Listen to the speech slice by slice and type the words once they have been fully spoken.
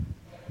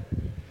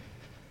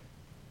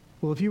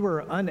Well, if you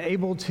were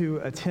unable to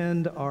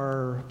attend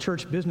our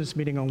church business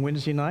meeting on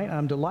Wednesday night,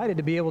 I'm delighted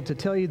to be able to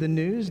tell you the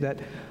news that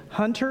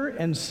Hunter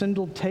and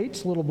Sindel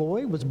Tate's little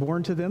boy was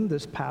born to them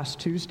this past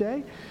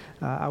Tuesday.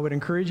 I would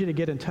encourage you to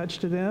get in touch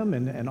to them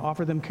and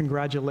offer them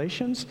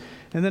congratulations.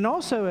 And then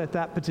also at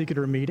that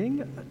particular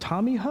meeting,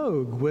 Tommy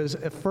Hogue was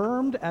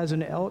affirmed as a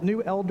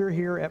new elder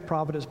here at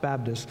Providence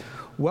Baptist.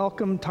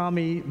 Welcome,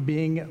 Tommy,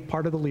 being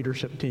part of the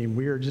leadership team.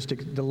 We are just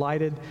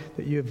delighted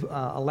that you've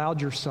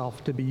allowed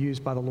yourself to be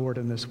used by the Lord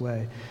in this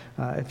way.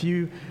 If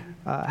you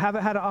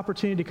haven't had an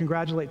opportunity to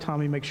congratulate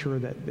Tommy, make sure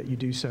that you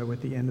do so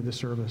at the end of the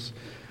service.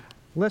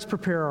 Let's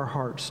prepare our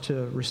hearts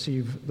to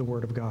receive the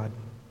Word of God.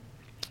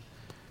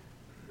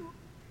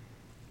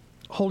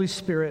 Holy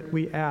Spirit,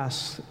 we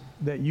ask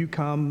that you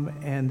come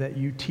and that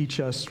you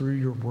teach us through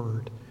your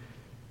word.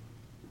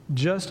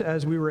 Just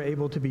as we were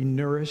able to be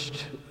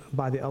nourished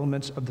by the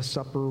elements of the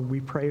supper,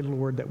 we pray,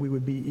 Lord, that we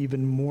would be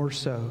even more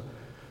so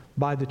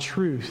by the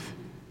truth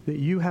that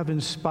you have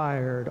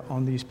inspired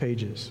on these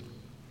pages.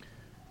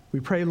 We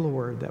pray,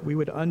 Lord, that we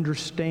would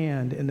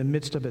understand in the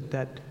midst of it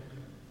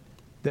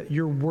that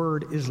your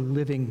word is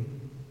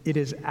living, it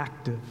is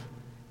active,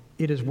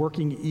 it is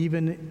working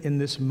even in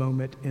this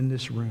moment, in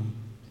this room.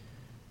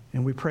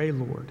 And we pray,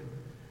 Lord,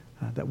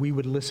 that we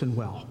would listen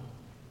well,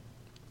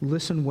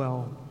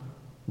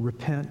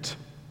 repent,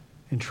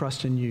 and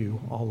trust in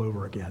you all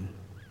over again.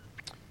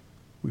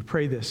 We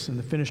pray this in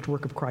the finished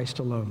work of Christ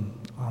alone.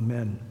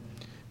 Amen.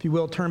 If you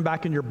will, turn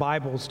back in your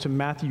Bibles to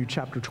Matthew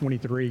chapter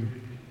 23.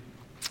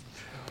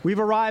 We've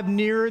arrived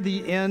near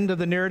the end of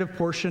the narrative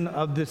portion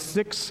of the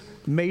sixth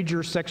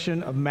major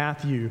section of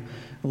Matthew.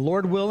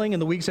 Lord willing, in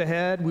the weeks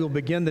ahead, we will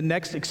begin the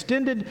next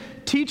extended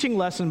teaching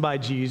lesson by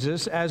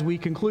Jesus as we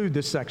conclude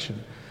this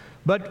section.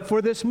 But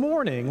for this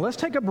morning, let's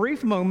take a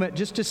brief moment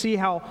just to see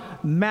how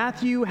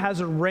Matthew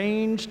has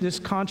arranged this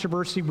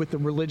controversy with the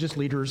religious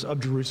leaders of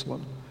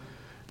Jerusalem.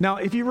 Now,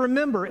 if you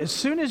remember, as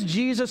soon as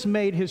Jesus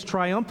made his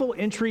triumphal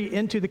entry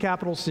into the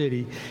capital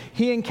city,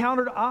 he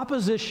encountered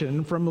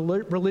opposition from the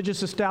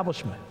religious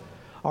establishment.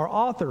 Our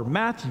author,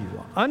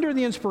 Matthew, under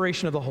the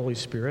inspiration of the Holy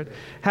Spirit,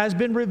 has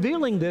been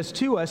revealing this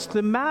to us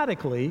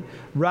thematically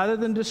rather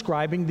than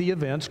describing the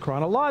events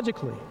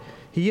chronologically.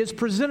 He has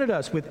presented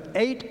us with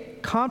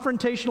 8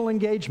 confrontational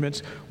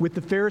engagements with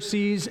the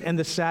Pharisees and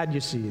the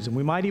Sadducees, and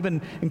we might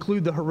even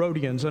include the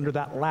Herodians under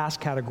that last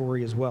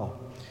category as well.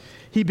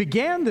 He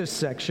began this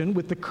section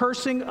with the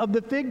cursing of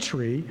the fig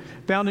tree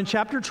found in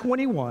chapter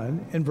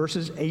 21 in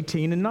verses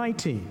 18 and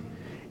 19.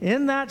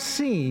 In that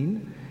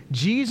scene,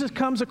 Jesus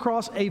comes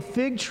across a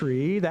fig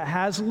tree that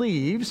has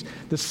leaves,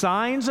 the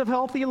signs of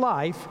healthy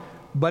life,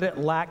 but it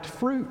lacked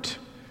fruit.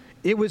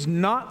 It was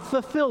not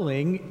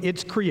fulfilling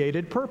its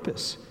created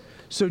purpose.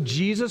 So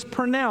Jesus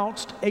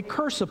pronounced a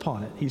curse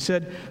upon it. He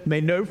said, "May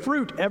no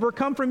fruit ever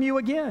come from you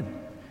again."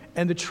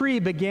 And the tree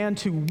began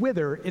to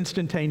wither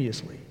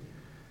instantaneously.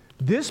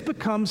 This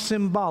becomes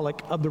symbolic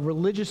of the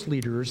religious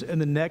leaders in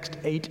the next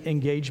 8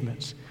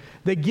 engagements.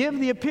 They give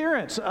the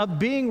appearance of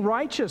being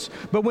righteous,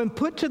 but when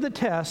put to the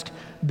test,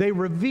 they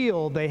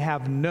reveal they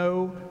have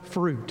no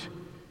fruit.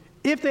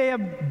 If they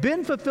have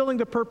been fulfilling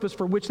the purpose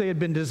for which they had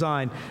been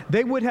designed,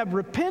 they would have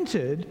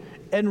repented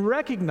and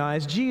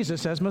recognized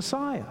Jesus as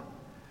Messiah.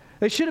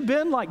 They should have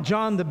been like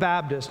John the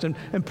Baptist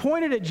and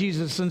pointed at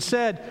Jesus and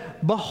said,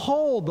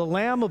 "Behold, the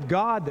Lamb of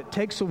God that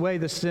takes away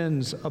the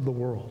sins of the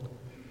world."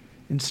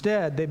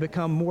 Instead, they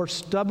become more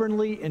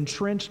stubbornly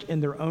entrenched in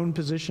their own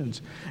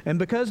positions. And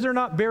because they're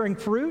not bearing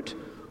fruit,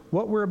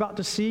 what we're about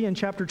to see in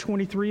chapter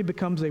 23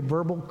 becomes a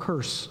verbal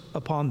curse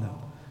upon them.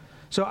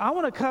 So I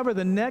want to cover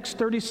the next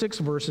 36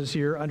 verses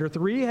here under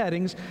 3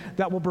 headings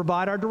that will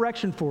provide our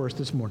direction for us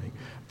this morning.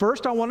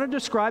 First, I want to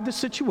describe the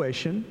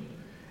situation,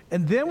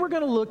 and then we're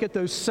going to look at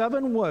those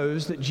 7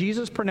 woes that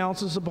Jesus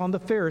pronounces upon the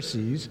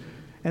Pharisees,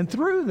 and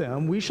through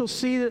them, we shall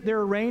see that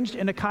they're arranged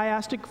in a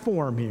chiastic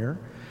form here.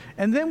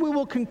 And then we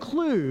will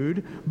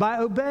conclude by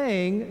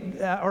obeying,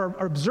 or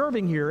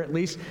observing here at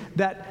least,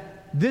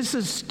 that this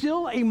is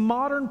still a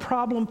modern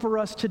problem for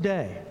us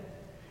today.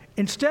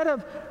 Instead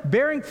of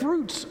bearing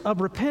fruits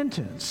of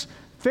repentance,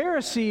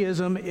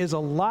 Phariseeism is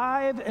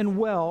alive and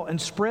well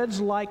and spreads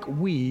like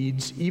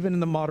weeds even in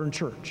the modern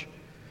church.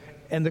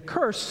 And the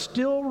curse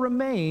still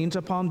remains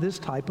upon this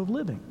type of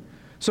living.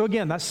 So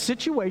again, that's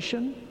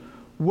situation,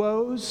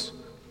 woes,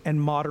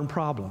 and modern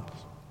problems.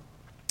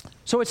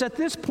 So it's at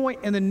this point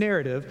in the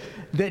narrative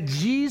that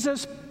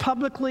Jesus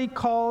publicly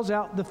calls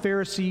out the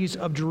Pharisees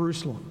of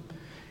Jerusalem.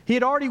 He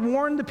had already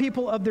warned the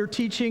people of their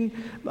teaching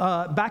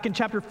back in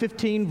chapter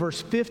 15,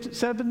 verse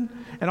 7,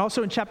 and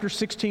also in chapter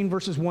 16,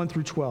 verses 1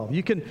 through 12.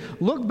 You can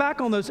look back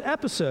on those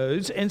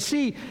episodes and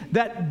see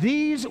that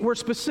these were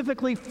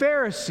specifically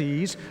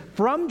Pharisees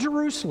from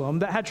Jerusalem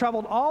that had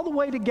traveled all the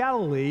way to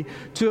Galilee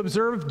to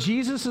observe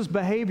Jesus'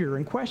 behavior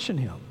and question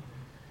him.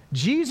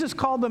 Jesus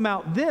called them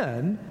out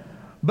then,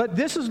 but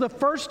this is the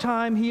first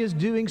time he is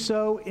doing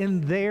so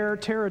in their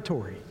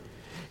territory.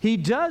 He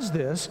does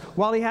this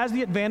while he has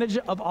the advantage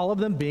of all of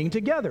them being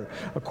together.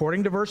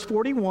 According to verse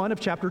 41 of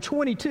chapter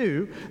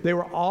 22, they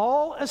were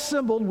all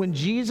assembled when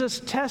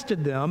Jesus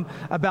tested them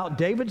about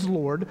David's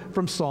Lord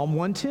from Psalm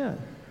 110.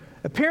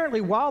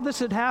 Apparently, while this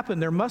had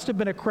happened, there must have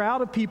been a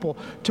crowd of people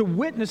to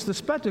witness the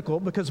spectacle,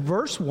 because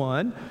verse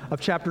 1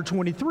 of chapter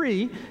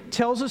 23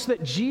 tells us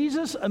that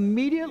Jesus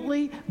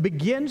immediately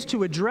begins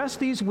to address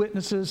these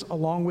witnesses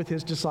along with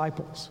his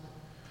disciples.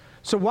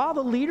 So while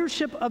the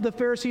leadership of the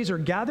Pharisees are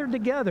gathered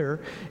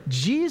together,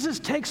 Jesus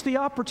takes the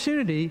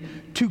opportunity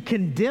to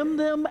condemn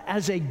them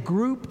as a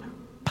group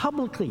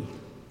publicly.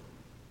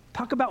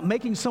 Talk about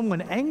making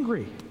someone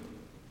angry.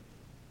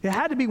 It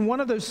had to be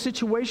one of those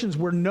situations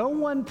where no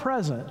one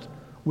present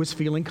was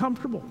feeling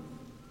comfortable.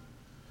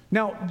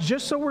 Now,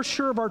 just so we're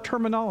sure of our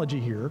terminology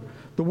here,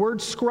 the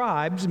word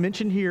scribes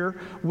mentioned here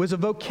was a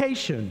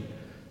vocation.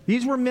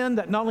 These were men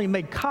that not only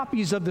made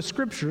copies of the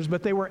scriptures,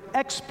 but they were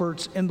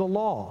experts in the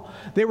law.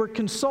 They were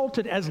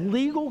consulted as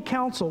legal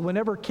counsel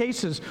whenever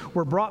cases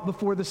were brought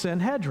before the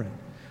Sanhedrin.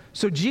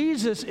 So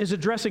Jesus is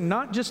addressing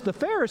not just the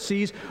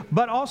Pharisees,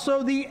 but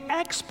also the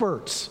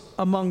experts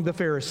among the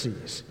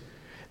Pharisees.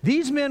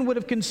 These men would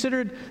have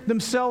considered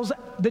themselves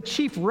the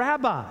chief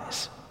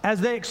rabbis as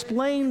they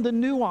explained the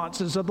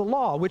nuances of the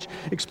law, which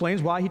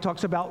explains why he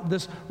talks about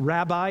this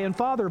rabbi and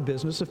father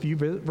business a few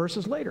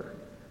verses later.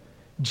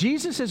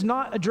 Jesus is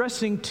not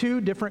addressing two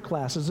different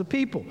classes of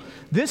people.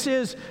 This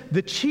is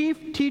the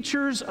chief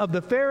teachers of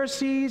the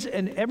Pharisees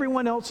and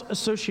everyone else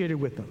associated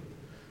with them.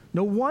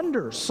 No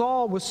wonder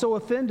Saul was so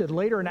offended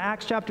later in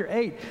Acts chapter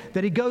 8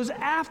 that he goes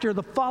after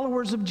the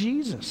followers of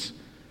Jesus.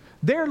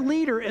 Their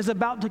leader is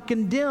about to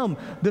condemn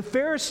the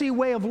Pharisee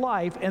way of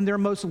life and their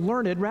most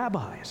learned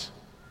rabbis.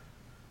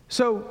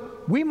 So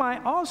we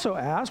might also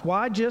ask,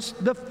 why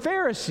just the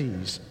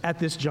Pharisees at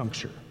this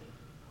juncture?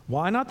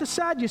 Why not the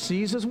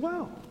Sadducees as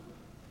well?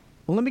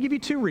 Well, let me give you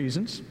two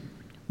reasons.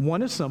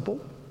 One is simple.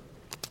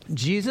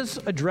 Jesus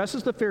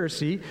addresses the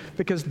Pharisee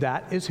because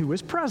that is who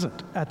is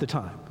present at the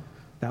time.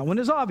 That one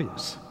is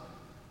obvious.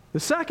 The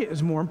second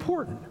is more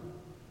important.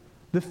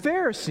 The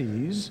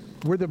Pharisees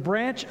were the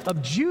branch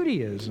of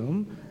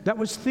Judaism that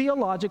was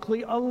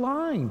theologically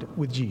aligned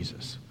with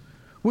Jesus.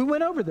 We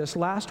went over this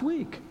last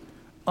week.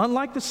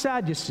 Unlike the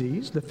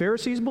Sadducees, the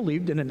Pharisees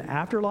believed in an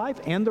afterlife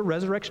and the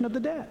resurrection of the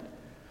dead.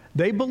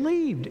 They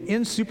believed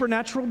in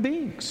supernatural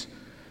beings.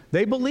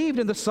 They believed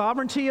in the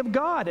sovereignty of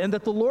God and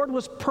that the Lord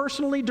was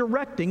personally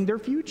directing their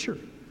future.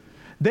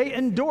 They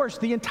endorsed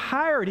the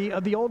entirety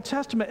of the Old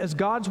Testament as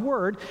God's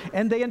word,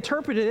 and they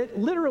interpreted it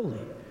literally.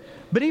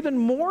 But even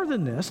more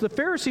than this, the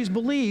Pharisees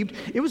believed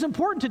it was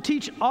important to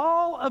teach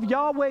all of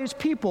Yahweh's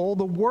people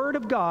the word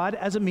of God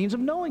as a means of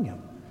knowing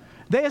him.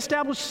 They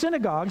established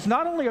synagogues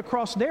not only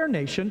across their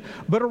nation,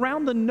 but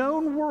around the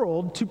known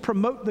world to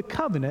promote the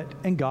covenant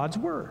and God's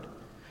word.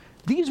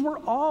 These were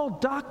all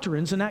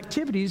doctrines and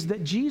activities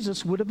that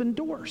Jesus would have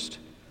endorsed.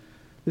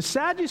 The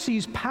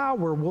Sadducees'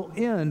 power will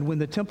end when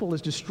the temple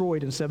is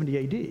destroyed in 70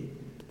 AD.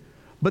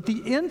 But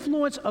the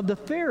influence of the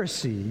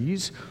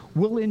Pharisees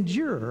will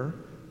endure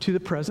to the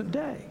present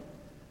day.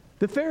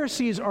 The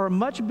Pharisees are a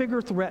much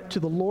bigger threat to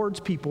the Lord's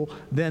people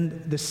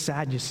than the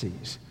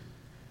Sadducees.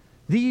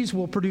 These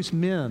will produce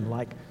men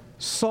like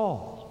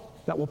Saul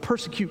that will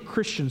persecute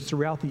Christians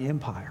throughout the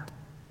empire.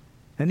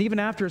 And even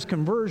after his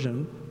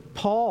conversion,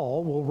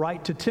 Paul will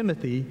write to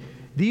Timothy,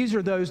 these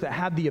are those that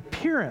have the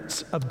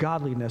appearance of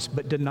godliness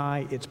but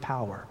deny its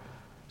power.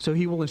 So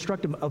he will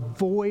instruct them,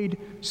 avoid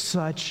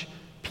such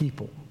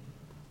people.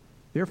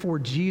 Therefore,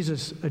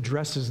 Jesus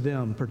addresses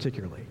them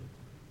particularly.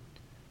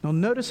 Now,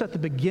 notice at the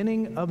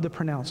beginning of the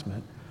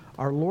pronouncement,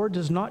 our Lord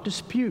does not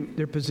dispute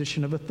their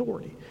position of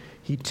authority.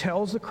 He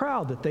tells the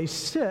crowd that they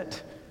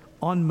sit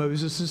on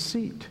Moses'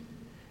 seat.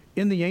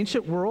 In the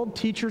ancient world,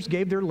 teachers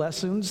gave their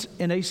lessons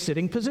in a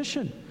sitting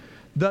position.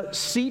 The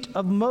seat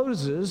of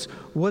Moses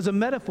was a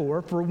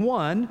metaphor for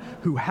one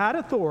who had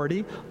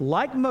authority,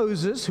 like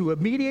Moses, who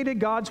mediated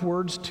God's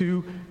words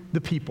to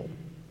the people.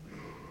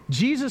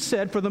 Jesus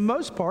said, for the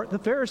most part, the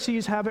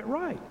Pharisees have it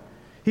right.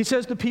 He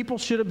says the people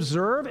should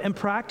observe and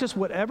practice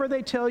whatever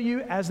they tell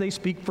you as they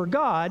speak for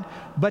God,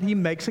 but he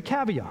makes a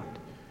caveat.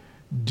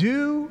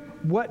 Do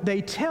what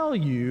they tell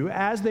you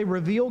as they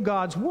reveal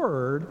God's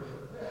word,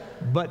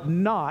 but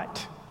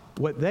not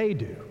what they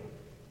do.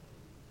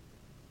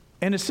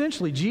 And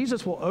essentially,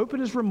 Jesus will open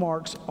his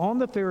remarks on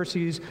the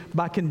Pharisees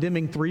by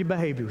condemning three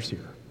behaviors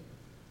here.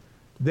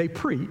 They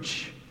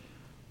preach,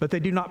 but they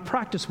do not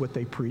practice what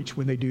they preach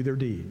when they do their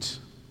deeds.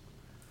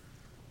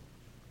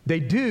 They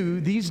do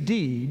these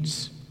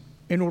deeds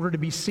in order to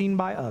be seen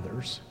by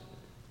others,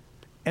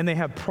 and they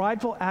have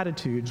prideful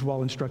attitudes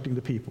while instructing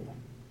the people.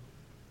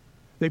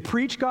 They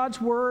preach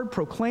God's word,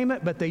 proclaim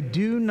it, but they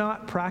do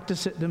not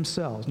practice it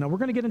themselves. Now, we're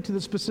going to get into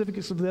the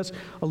specifics of this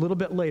a little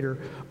bit later,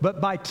 but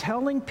by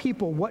telling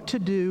people what to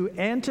do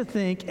and to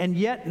think and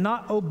yet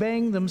not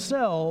obeying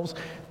themselves,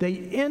 they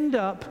end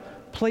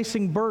up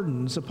placing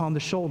burdens upon the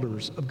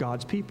shoulders of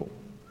God's people.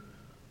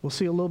 We'll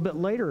see a little bit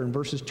later in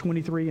verses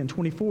 23 and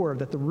 24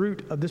 that the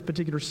root of this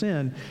particular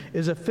sin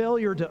is a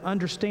failure to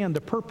understand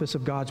the purpose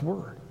of God's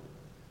word.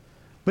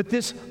 But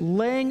this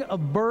laying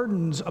of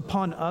burdens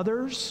upon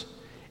others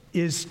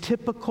is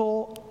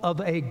typical of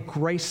a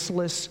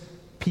graceless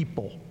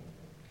people.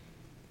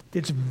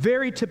 It's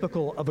very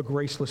typical of a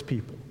graceless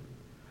people.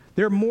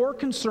 They're more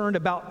concerned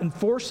about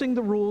enforcing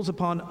the rules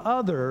upon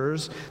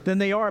others than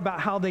they are about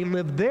how they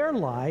live their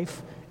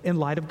life in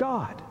light of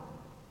God.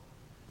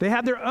 They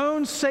have their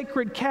own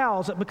sacred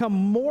cows that become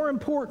more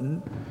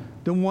important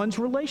than one's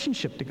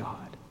relationship to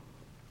God.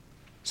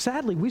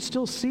 Sadly, we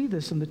still see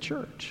this in the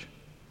church.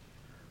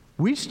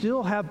 We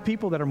still have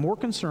people that are more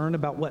concerned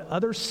about what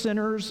other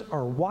sinners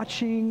are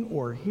watching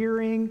or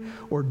hearing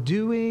or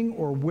doing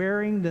or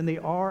wearing than they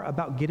are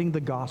about getting the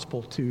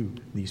gospel to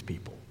these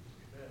people.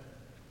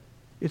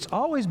 It's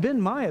always been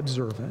my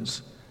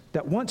observance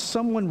that once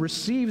someone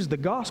receives the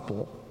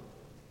gospel,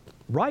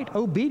 right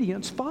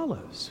obedience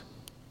follows.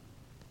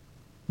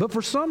 But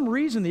for some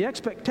reason, the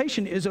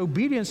expectation is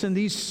obedience in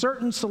these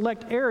certain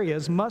select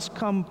areas must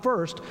come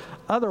first,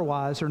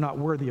 otherwise they're not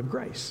worthy of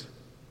grace.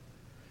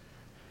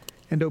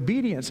 And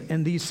obedience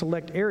in these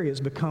select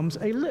areas becomes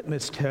a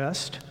litmus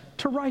test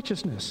to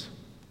righteousness.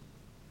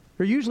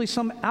 There's usually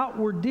some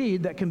outward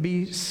deed that can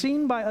be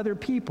seen by other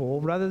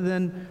people rather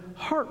than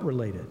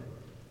heart-related.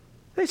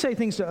 They say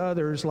things to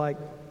others like,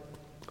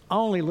 I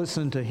only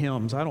listen to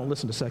hymns, I don't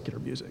listen to secular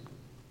music.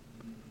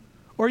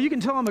 Or you can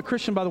tell I'm a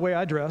Christian by the way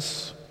I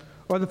dress,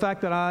 or the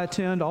fact that I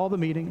attend all the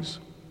meetings,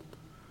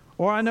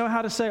 or I know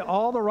how to say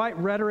all the right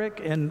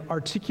rhetoric and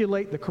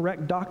articulate the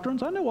correct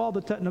doctrines. I know all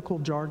the technical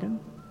jargon.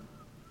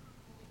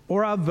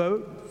 Or I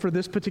vote for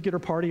this particular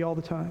party all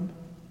the time.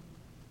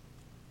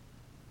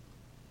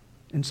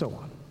 And so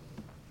on.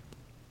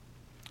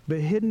 But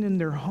hidden in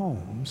their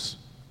homes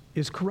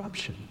is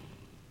corruption.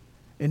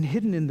 And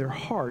hidden in their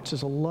hearts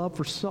is a love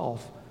for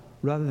self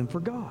rather than for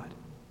God.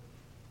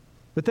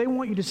 But they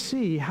want you to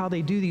see how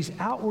they do these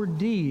outward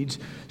deeds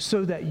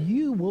so that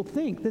you will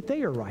think that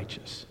they are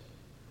righteous.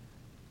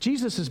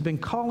 Jesus has been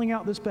calling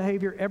out this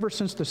behavior ever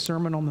since the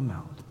Sermon on the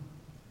Mount.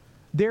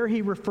 There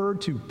he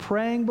referred to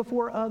praying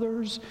before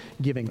others,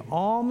 giving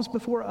alms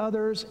before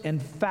others,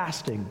 and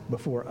fasting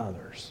before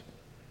others.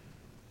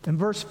 In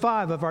verse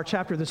 5 of our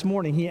chapter this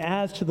morning, he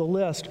adds to the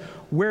list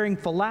wearing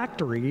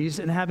phylacteries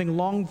and having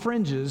long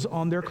fringes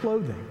on their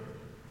clothing.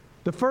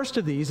 The first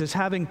of these is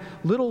having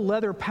little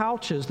leather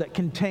pouches that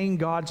contain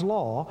God's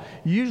law,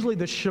 usually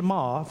the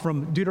Shema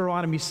from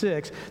Deuteronomy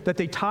 6, that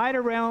they tied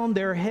around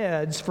their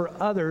heads for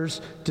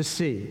others to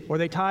see, or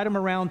they tied them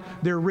around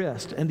their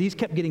wrist, and these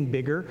kept getting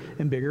bigger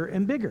and bigger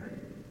and bigger.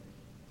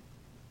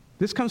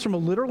 This comes from a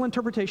literal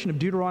interpretation of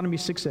Deuteronomy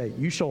 6:8.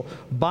 You shall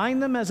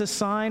bind them as a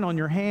sign on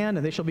your hand,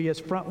 and they shall be as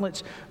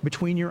frontlets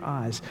between your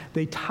eyes.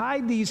 They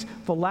tied these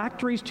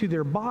phylacteries to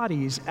their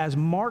bodies as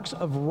marks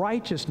of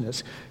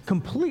righteousness,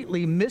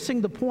 completely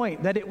missing the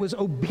point that it was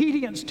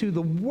obedience to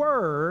the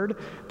word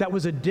that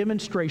was a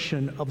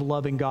demonstration of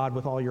loving God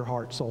with all your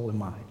heart, soul, and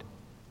mind.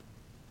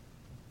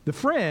 The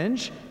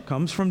fringe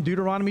comes from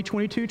Deuteronomy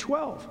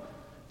 22:12.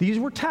 These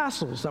were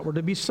tassels that were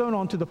to be sewn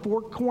onto the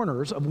four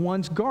corners of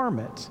one's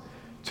garments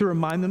to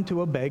remind them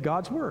to obey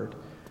God's word.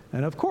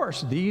 And of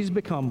course, these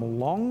become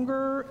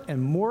longer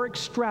and more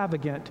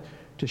extravagant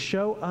to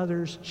show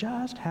others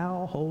just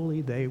how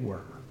holy they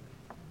were.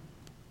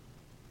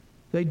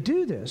 They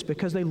do this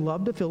because they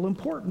love to feel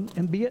important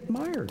and be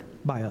admired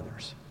by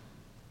others.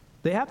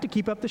 They have to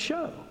keep up the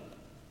show.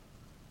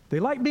 They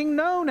like being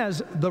known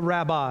as the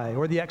rabbi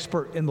or the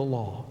expert in the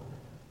law.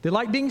 They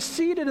like being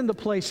seated in the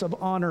place of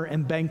honor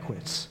and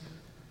banquets,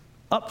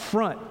 up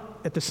front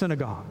at the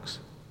synagogues.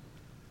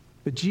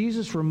 But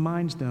Jesus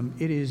reminds them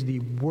it is the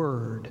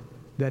word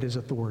that is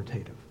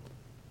authoritative.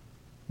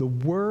 The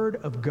word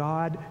of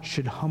God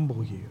should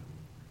humble you.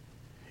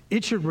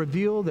 It should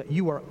reveal that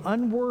you are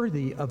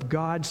unworthy of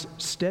God's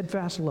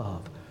steadfast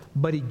love,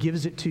 but he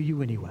gives it to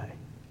you anyway.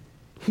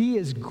 He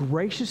is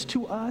gracious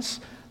to us,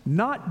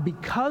 not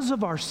because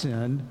of our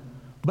sin,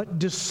 but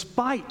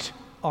despite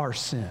our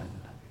sin.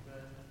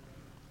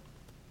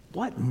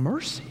 What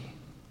mercy!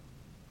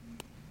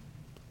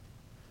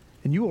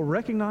 And you will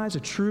recognize a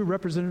true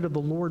representative of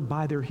the Lord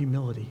by their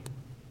humility.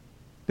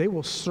 They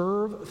will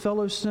serve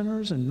fellow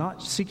sinners and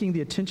not seeking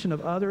the attention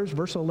of others.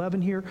 Verse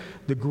 11 here,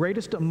 the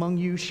greatest among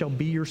you shall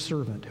be your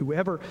servant.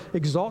 Whoever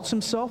exalts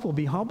himself will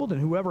be humbled,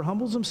 and whoever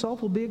humbles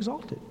himself will be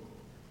exalted.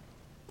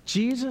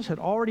 Jesus had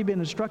already been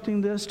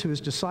instructing this to his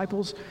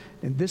disciples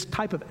in this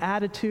type of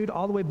attitude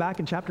all the way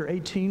back in chapter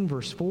 18,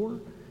 verse 4,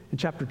 and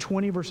chapter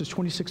 20, verses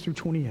 26 through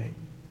 28.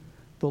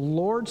 The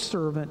Lord's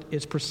servant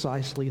is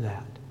precisely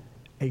that,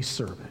 a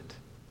servant.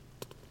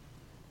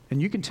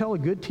 And you can tell a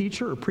good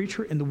teacher or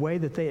preacher in the way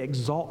that they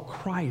exalt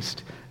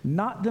Christ,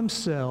 not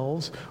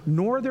themselves,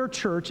 nor their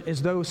church,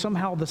 as though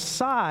somehow the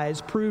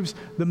size proves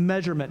the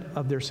measurement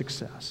of their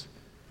success.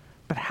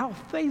 But how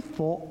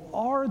faithful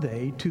are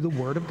they to the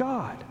Word of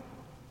God?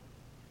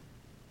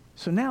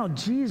 So now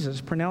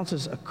Jesus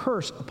pronounces a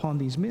curse upon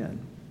these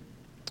men.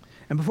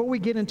 And before we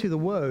get into the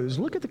woes,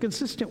 look at the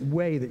consistent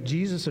way that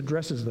Jesus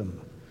addresses them.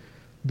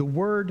 The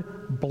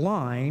word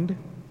blind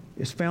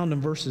is found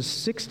in verses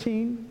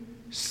 16,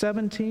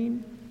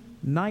 17,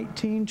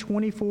 19,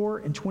 24,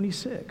 and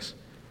 26.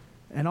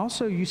 And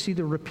also you see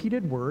the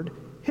repeated word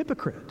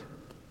hypocrite.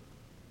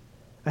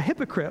 A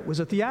hypocrite was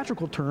a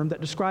theatrical term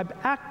that described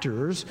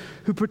actors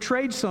who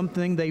portrayed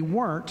something they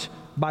weren't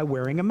by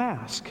wearing a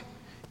mask.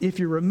 If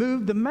you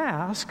removed the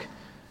mask,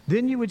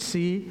 then you would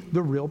see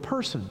the real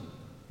person,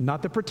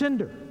 not the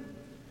pretender.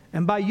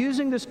 And by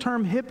using this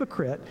term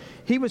hypocrite,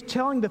 he was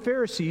telling the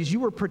Pharisees, you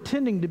were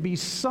pretending to be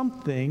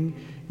something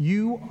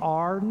you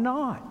are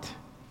not.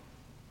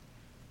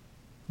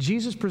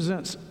 Jesus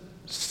presents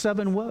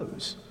 7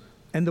 woes,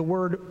 and the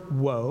word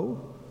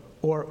woe,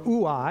 or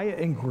ouai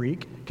in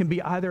Greek, can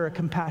be either a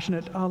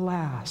compassionate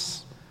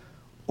alas,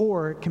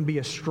 or it can be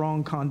a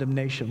strong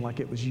condemnation like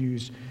it was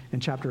used in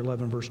chapter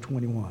 11, verse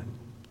 21.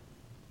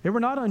 They were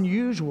not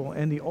unusual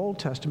in the Old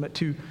Testament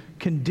to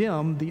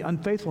condemn the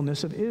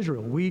unfaithfulness of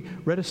Israel. We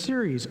read a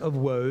series of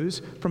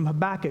woes from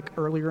Habakkuk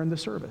earlier in the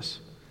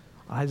service.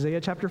 Isaiah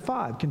chapter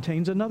 5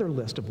 contains another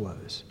list of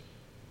woes.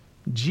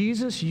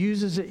 Jesus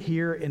uses it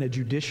here in a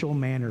judicial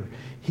manner.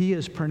 He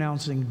is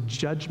pronouncing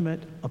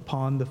judgment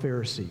upon the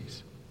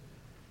Pharisees.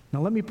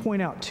 Now let me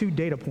point out 2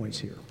 data points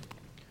here.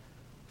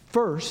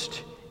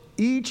 First,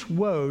 each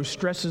woe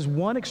stresses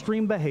one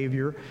extreme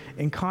behavior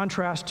in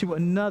contrast to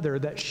another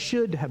that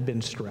should have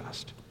been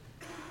stressed.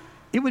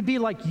 It would be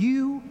like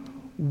you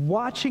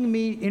watching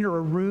me enter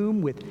a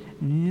room with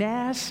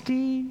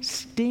nasty,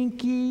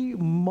 stinky,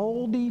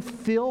 moldy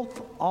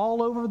filth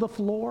all over the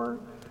floor,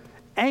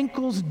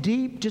 ankles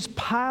deep, just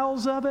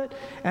piles of it,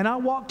 and I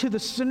walk to the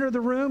center of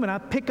the room and I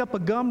pick up a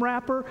gum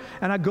wrapper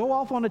and I go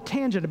off on a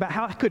tangent about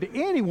how could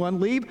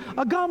anyone leave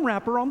a gum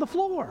wrapper on the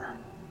floor.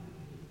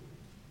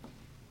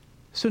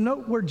 So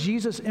note where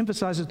Jesus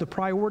emphasizes the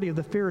priority of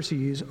the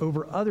Pharisees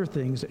over other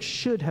things that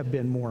should have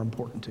been more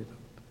important to them.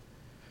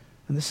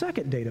 And the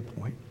second data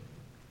point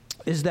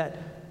is that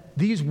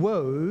these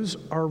woes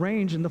are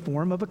arranged in the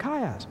form of a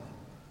chiasm.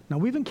 Now,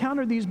 we've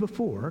encountered these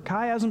before.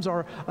 Chiasms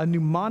are a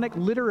mnemonic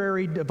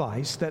literary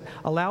device that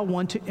allow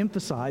one to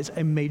emphasize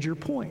a major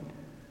point.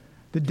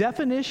 The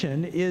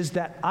definition is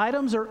that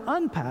items are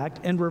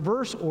unpacked in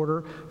reverse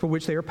order for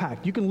which they are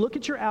packed. You can look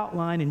at your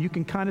outline and you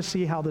can kind of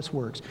see how this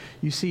works.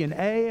 You see an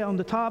A on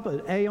the top,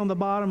 an A on the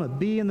bottom, a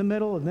B in the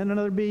middle, and then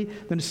another B,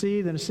 then a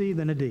C, then a C,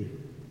 then a D.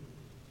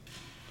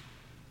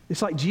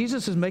 It's like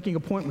Jesus is making a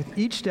point with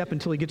each step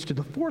until he gets to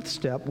the 4th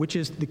step, which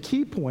is the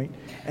key point,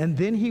 and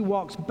then he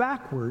walks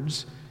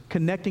backwards,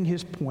 connecting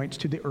his points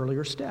to the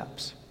earlier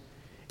steps.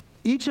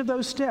 Each of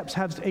those steps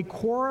has a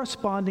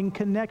corresponding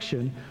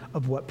connection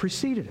of what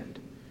preceded it.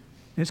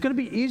 And it's going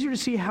to be easier to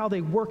see how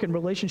they work in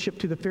relationship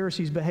to the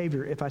Pharisees'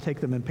 behavior if I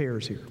take them in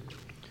pairs here.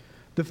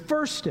 The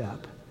first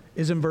step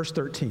is in verse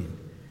 13.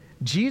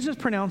 Jesus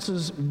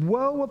pronounces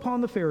woe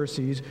upon the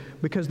Pharisees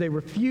because they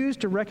refuse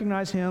to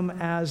recognize him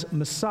as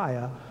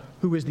Messiah,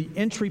 who is the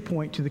entry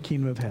point to the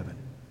kingdom of heaven.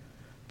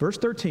 Verse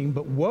 13,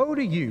 but woe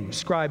to you,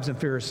 scribes and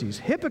Pharisees,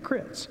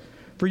 hypocrites!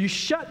 For you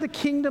shut the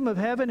kingdom of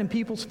heaven in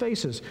people's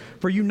faces.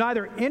 For you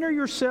neither enter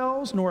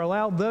yourselves nor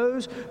allow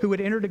those who would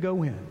enter to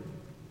go in.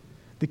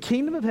 The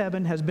kingdom of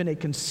heaven has been a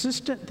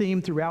consistent theme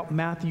throughout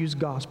Matthew's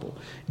gospel.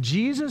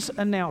 Jesus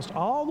announced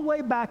all the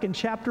way back in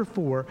chapter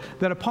 4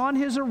 that upon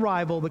his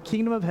arrival, the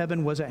kingdom of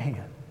heaven was at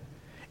hand.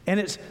 And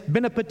it's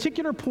been a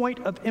particular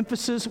point of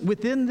emphasis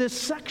within this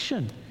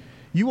section.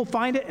 You will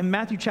find it in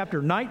Matthew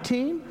chapter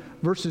 19,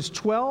 verses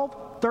 12,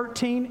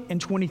 13,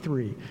 and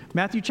 23.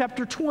 Matthew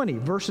chapter 20,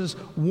 verses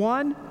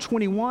 1,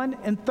 21,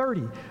 and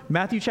 30.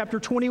 Matthew chapter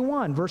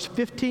 21, verse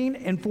 15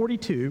 and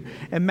 42.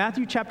 And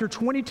Matthew chapter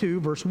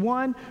 22, verse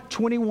 1,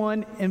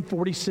 21, and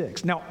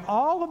 46. Now,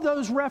 all of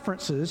those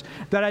references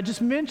that I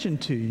just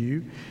mentioned to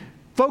you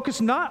focus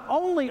not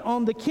only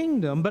on the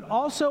kingdom, but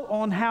also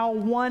on how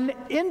one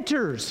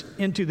enters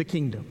into the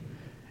kingdom.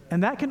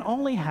 And that can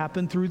only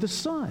happen through the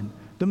Son,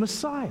 the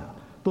Messiah,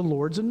 the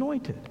Lord's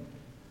anointed.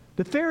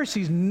 The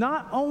Pharisees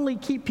not only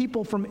keep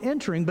people from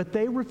entering, but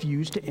they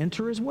refuse to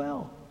enter as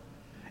well.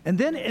 And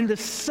then in the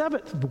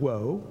 7th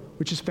woe,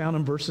 which is found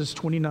in verses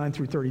 29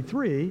 through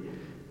 33,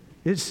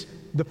 is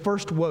the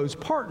first woe's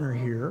partner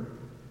here.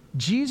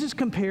 Jesus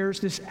compares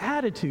this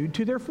attitude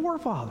to their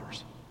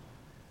forefathers.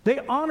 They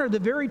honor the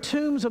very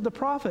tombs of the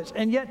prophets,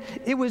 and yet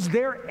it was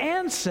their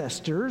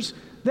ancestors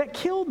that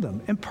killed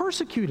them and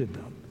persecuted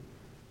them.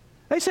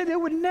 They said they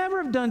would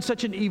never have done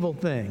such an evil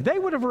thing. They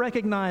would have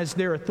recognized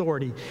their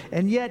authority.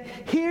 And yet,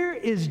 here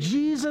is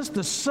Jesus,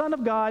 the Son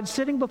of God,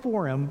 sitting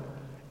before him,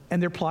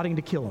 and they're plotting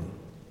to kill him.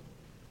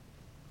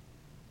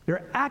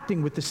 They're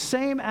acting with the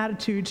same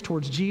attitudes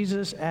towards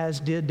Jesus as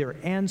did their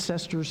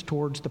ancestors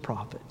towards the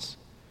prophets.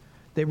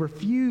 They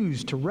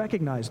refuse to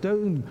recognize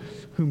those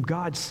whom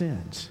God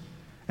sends.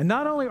 And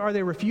not only are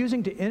they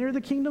refusing to enter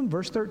the kingdom,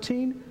 verse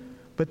 13,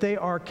 but they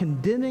are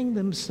condemning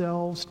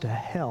themselves to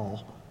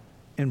hell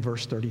in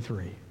verse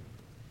 33.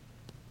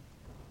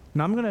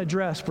 Now I'm going to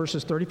address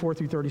verses 34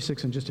 through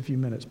 36 in just a few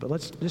minutes, but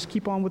let's just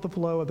keep on with the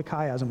flow of the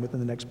chiasm within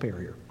the next pair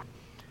here.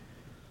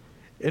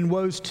 In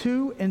woes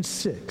 2 and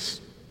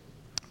 6,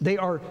 They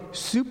are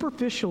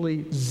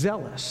superficially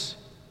zealous,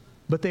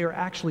 but they are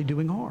actually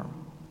doing harm.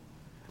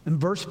 In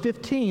verse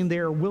 15, they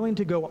are willing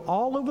to go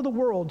all over the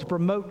world to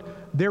promote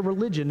their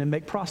religion and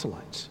make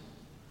proselytes.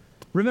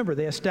 Remember,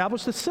 they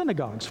established the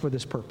synagogues for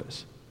this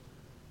purpose,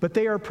 but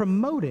they are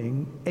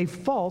promoting a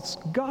false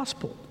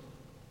gospel.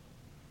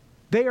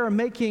 They are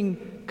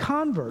making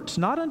converts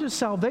not unto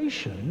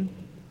salvation,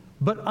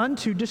 but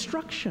unto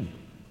destruction.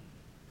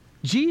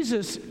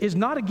 Jesus is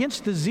not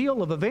against the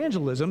zeal of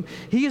evangelism.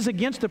 He is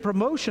against the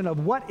promotion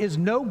of what is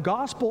no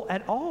gospel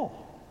at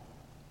all.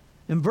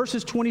 In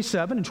verses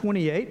 27 and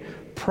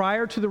 28,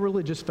 prior to the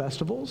religious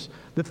festivals,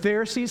 the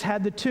Pharisees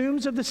had the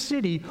tombs of the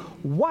city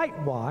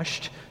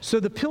whitewashed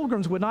so the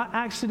pilgrims would not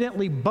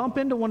accidentally bump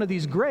into one of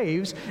these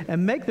graves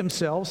and make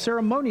themselves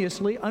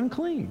ceremoniously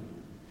unclean.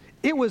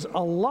 It was a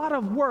lot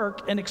of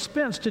work and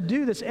expense to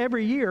do this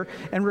every year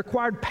and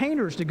required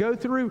painters to go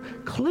through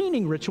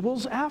cleaning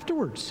rituals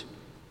afterwards.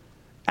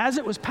 As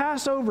it was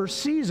Passover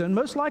season,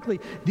 most likely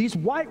these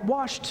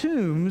whitewashed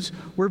tombs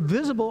were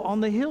visible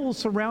on the hills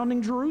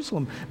surrounding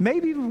Jerusalem,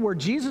 maybe even where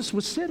Jesus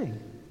was sitting.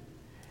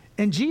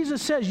 And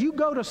Jesus says, you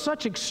go to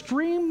such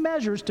extreme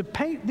measures to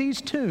paint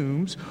these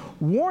tombs,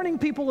 warning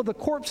people of the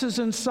corpses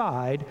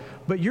inside,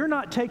 but you're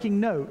not taking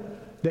note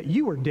that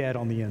you are dead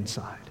on the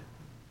inside.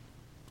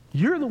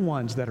 You're the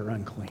ones that are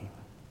unclean.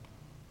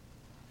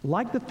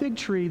 Like the fig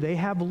tree, they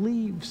have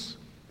leaves,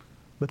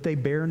 but they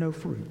bear no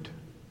fruit.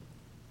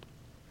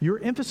 Your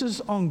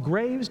emphasis on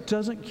graves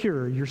doesn't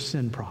cure your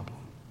sin problem.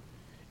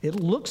 It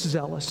looks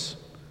zealous,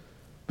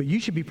 but you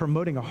should be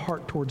promoting a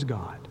heart towards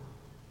God,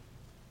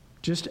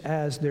 just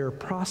as their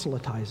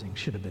proselytizing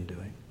should have been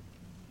doing.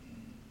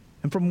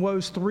 And from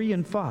woes 3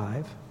 and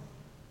 5,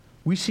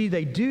 we see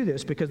they do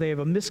this because they have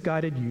a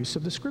misguided use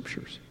of the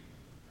Scriptures.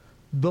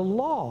 The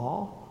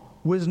law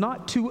was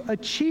not to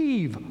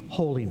achieve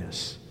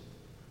holiness.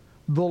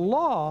 The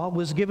law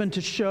was given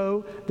to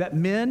show that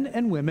men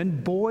and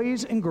women,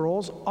 boys and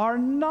girls, are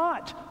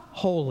not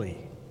holy,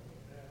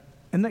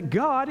 and that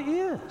God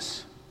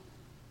is.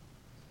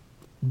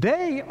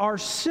 They are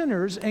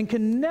sinners and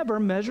can never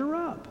measure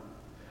up.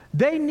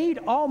 They need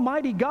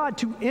Almighty God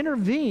to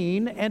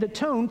intervene and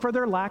atone for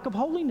their lack of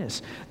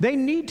holiness. They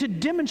need to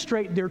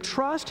demonstrate their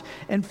trust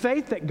and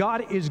faith that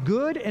God is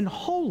good and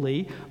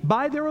holy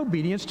by their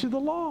obedience to the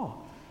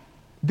law.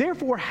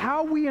 Therefore,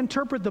 how we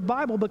interpret the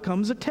Bible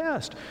becomes a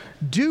test.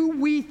 Do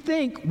we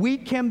think we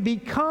can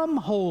become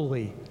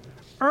holy,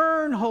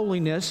 earn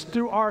holiness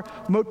through our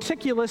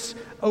meticulous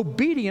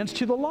obedience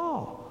to the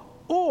law?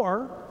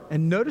 Or,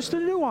 and notice the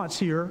nuance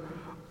here,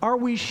 are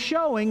we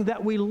showing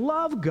that we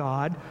love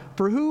God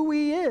for who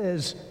He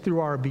is through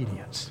our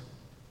obedience?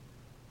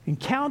 And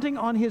counting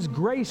on His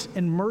grace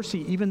and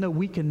mercy even though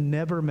we can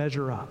never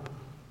measure up.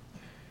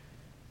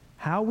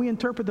 How we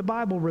interpret the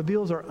Bible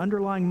reveals our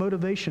underlying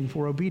motivation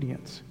for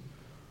obedience.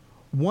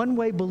 One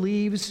way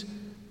believes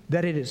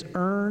that it is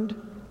earned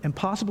and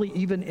possibly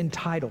even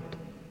entitled.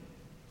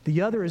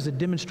 The other is a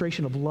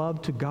demonstration of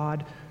love to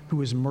God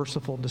who is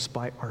merciful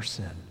despite our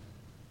sin.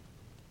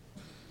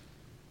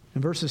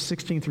 In verses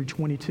 16 through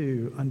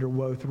 22, under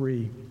woe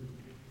 3,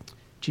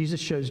 Jesus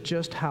shows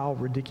just how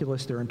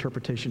ridiculous their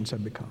interpretations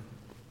have become.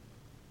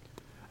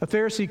 A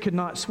Pharisee could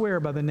not swear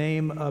by the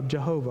name of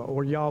Jehovah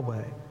or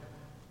Yahweh.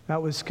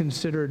 That was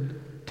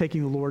considered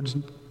taking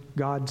the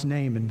God's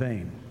name in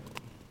vain.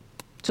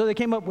 So they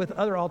came up with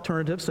other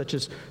alternatives, such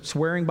as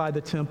swearing by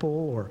the temple,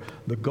 or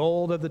the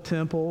gold of the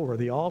temple, or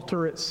the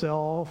altar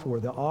itself, or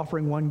the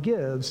offering one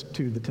gives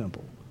to the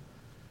temple.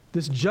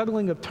 This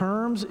juggling of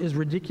terms is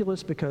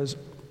ridiculous because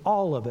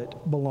all of it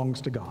belongs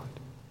to God.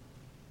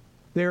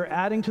 They're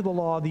adding to the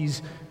law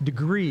these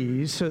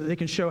degrees so that they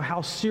can show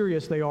how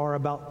serious they are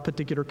about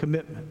particular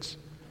commitments.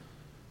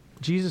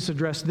 Jesus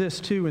addressed this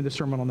too in the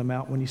Sermon on the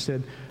Mount when he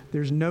said,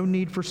 there's no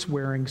need for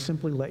swearing,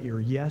 simply let your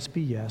yes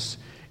be yes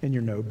and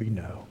your no be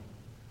no.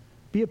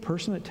 Be a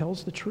person that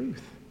tells the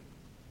truth.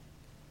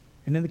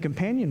 And in the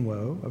companion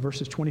woe of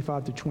verses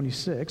 25 to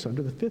 26,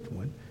 under the fifth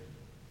one,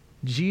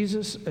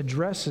 Jesus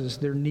addresses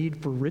their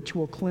need for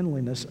ritual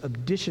cleanliness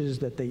of dishes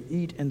that they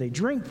eat and they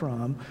drink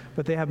from,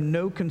 but they have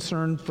no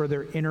concern for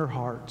their inner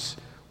hearts,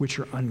 which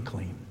are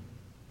unclean.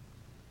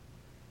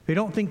 They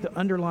don't think the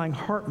underlying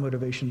heart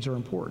motivations are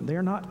important. They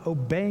are not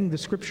obeying the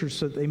Scriptures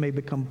so that they may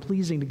become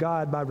pleasing to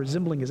God by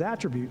resembling His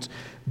attributes.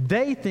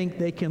 They think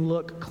they can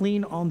look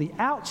clean on the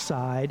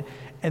outside,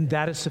 and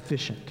that is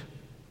sufficient.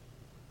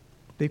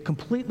 They've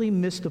completely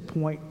missed the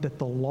point that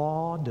the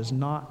law does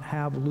not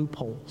have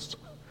loopholes.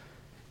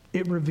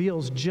 It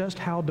reveals just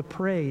how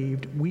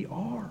depraved we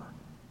are.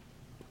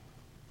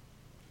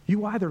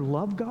 You either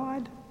love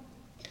God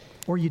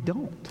or you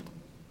don't.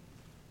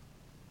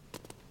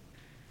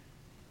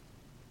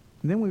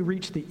 And then we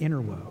reach the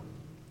inner woe,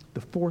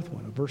 the fourth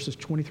one, of verses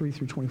 23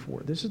 through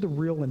 24. This is the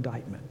real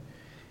indictment.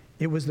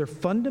 It was their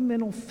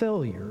fundamental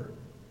failure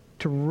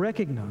to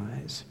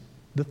recognize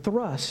the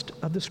thrust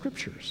of the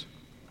Scriptures.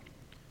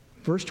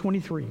 Verse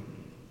 23,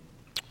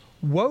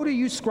 woe to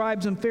you,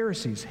 scribes and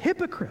Pharisees,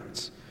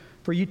 hypocrites!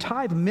 For you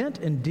tithe mint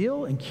and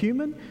dill and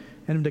cumin,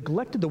 and have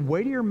neglected the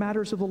weightier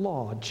matters of the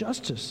law,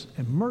 justice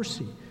and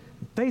mercy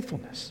and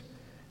faithfulness.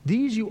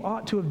 These you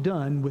ought to have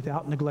done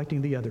without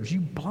neglecting the others.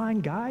 You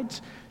blind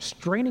guides,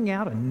 straining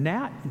out a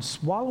gnat and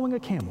swallowing a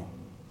camel.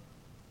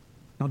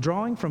 Now,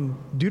 drawing from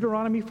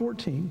Deuteronomy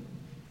 14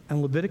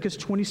 and Leviticus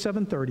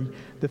 27:30,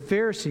 the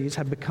Pharisees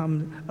have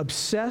become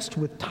obsessed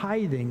with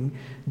tithing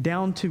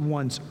down to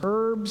one's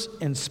herbs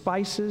and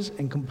spices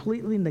and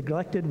completely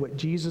neglected what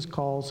Jesus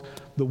calls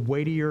the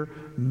weightier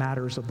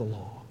matters of the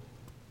law.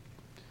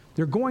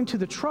 They're going to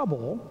the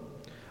trouble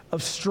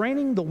of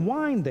straining the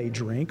wine they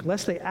drink,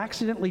 lest they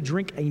accidentally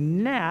drink a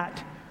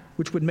gnat,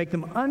 which would make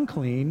them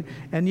unclean,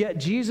 and yet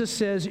Jesus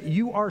says,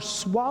 you are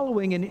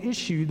swallowing an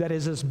issue that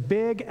is as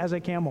big as a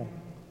camel.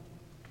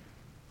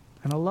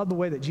 And I love the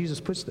way that Jesus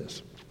puts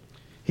this.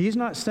 He's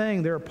not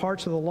saying there are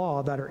parts of the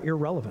law that are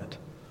irrelevant.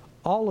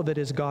 All of it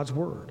is God's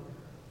word.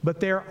 But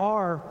there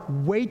are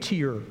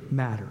weightier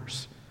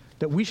matters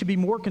that we should be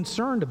more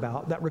concerned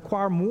about that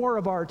require more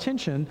of our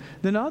attention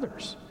than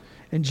others.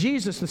 And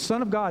Jesus, the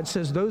Son of God,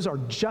 says those are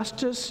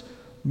justice,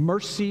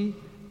 mercy,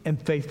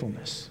 and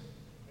faithfulness.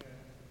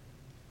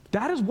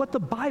 That is what the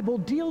Bible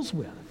deals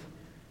with.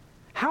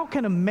 How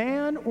can a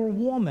man or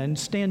woman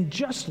stand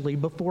justly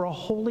before a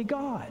holy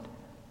God?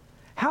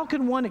 How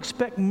can one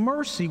expect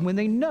mercy when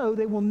they know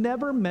they will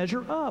never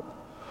measure up?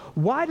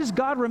 Why does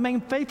God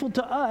remain faithful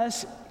to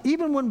us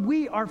even when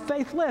we are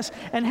faithless?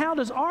 And how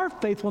does our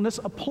faithfulness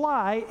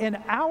apply in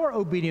our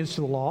obedience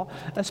to the law,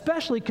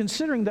 especially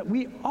considering that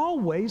we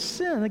always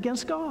sin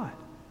against God?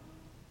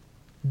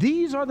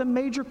 These are the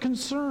major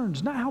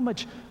concerns, not how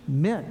much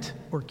mint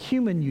or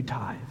cumin you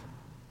tithe.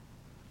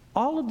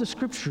 All of the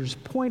scriptures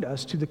point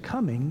us to the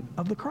coming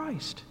of the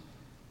Christ.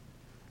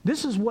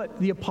 This is what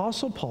the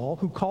Apostle Paul,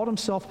 who called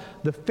himself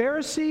the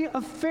Pharisee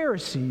of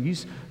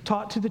Pharisees,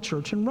 taught to the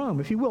church in Rome.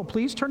 If you will,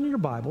 please turn in your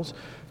Bibles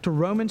to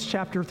Romans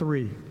chapter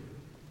 3.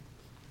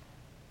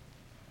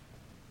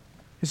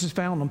 This is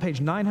found on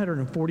page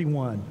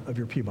 941 of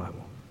your Pew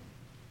Bible.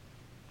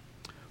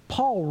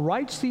 Paul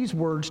writes these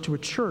words to a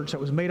church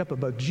that was made up of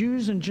both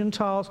Jews and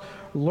Gentiles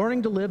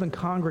learning to live and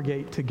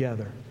congregate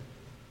together.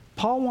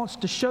 Paul wants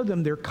to show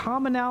them their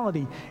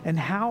commonality and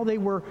how they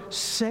were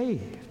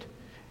saved.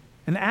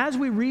 And as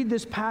we read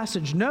this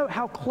passage, note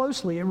how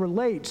closely it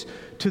relates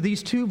to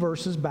these two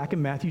verses back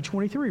in Matthew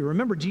 23.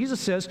 Remember, Jesus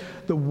says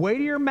the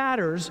weightier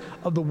matters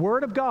of the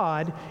Word of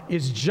God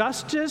is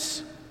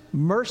justice,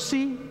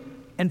 mercy,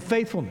 and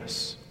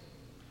faithfulness.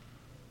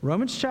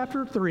 Romans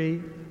chapter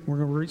 3, we're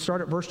going to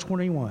start at verse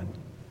 21.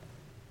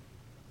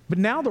 But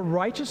now the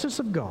righteousness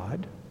of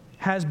God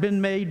has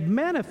been made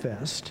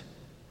manifest,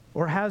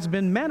 or has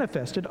been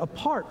manifested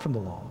apart from the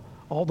law,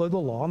 although the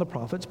law and the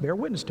prophets bear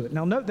witness to it.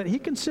 Now note that he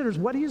considers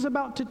what he is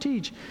about to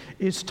teach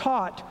is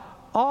taught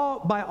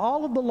by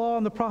all of the law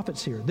and the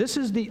prophets here. This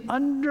is the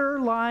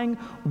underlying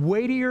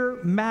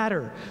weightier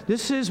matter.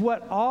 This is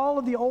what all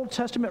of the Old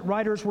Testament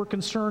writers were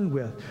concerned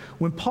with.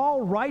 When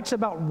Paul writes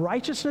about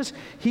righteousness,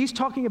 he's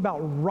talking about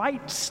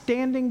right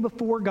standing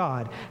before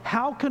God.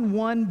 How can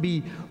one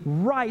be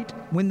right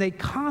when they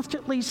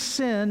constantly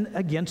sin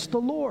against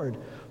the Lord?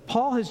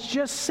 Paul has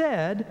just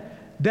said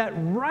that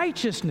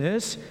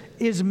righteousness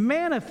is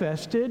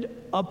manifested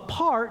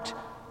apart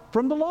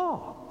from the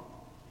law.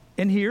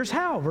 And here's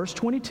how, verse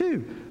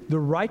 22. The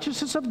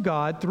righteousness of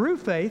God through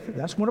faith,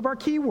 that's one of our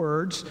key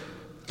words,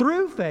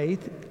 through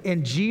faith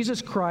in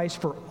Jesus Christ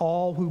for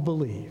all who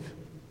believe.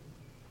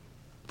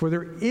 For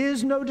there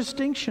is no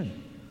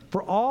distinction.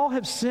 For all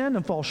have sinned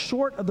and fall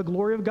short of the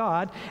glory of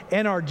God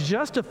and are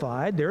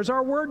justified, there's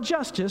our word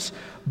justice,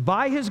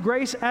 by his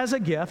grace as a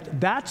gift.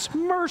 That's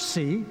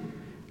mercy.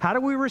 How do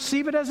we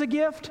receive it as a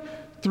gift?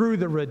 Through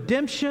the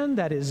redemption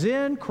that is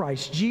in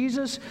Christ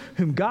Jesus,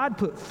 whom God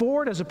put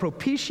forward as a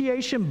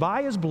propitiation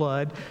by his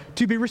blood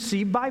to be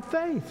received by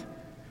faith.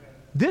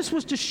 This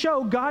was to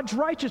show God's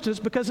righteousness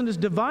because in his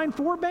divine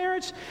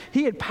forbearance,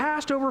 he had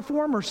passed over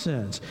former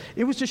sins.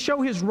 It was to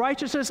show his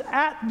righteousness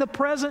at the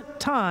present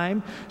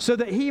time so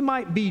that he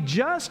might be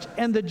just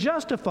and the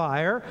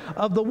justifier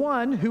of the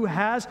one who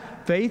has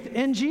faith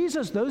in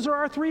Jesus. Those are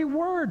our three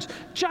words: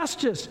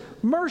 justice,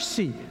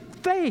 mercy,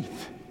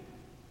 faith.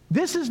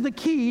 This is the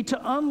key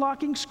to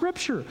unlocking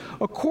Scripture.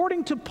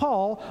 According to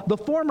Paul, the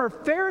former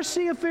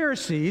Pharisee of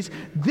Pharisees,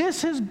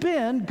 this has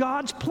been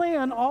God's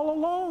plan all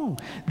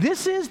along.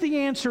 This is the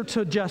answer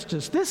to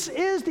justice. This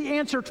is the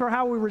answer to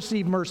how we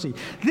receive mercy.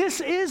 This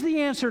is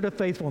the answer to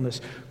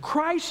faithfulness.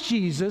 Christ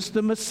Jesus,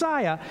 the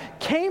Messiah,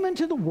 came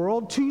into the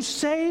world to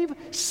save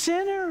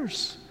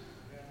sinners.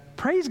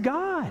 Praise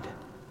God.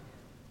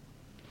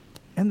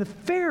 And the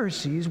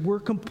Pharisees were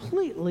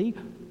completely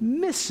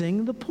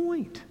missing the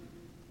point.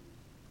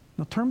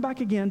 Now turn back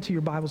again to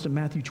your Bibles to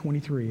Matthew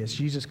 23 as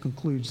Jesus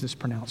concludes this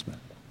pronouncement.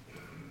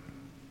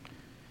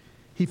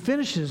 He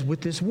finishes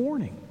with this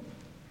warning.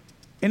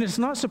 And it's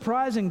not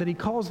surprising that he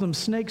calls them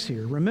snakes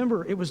here.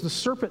 Remember, it was the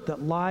serpent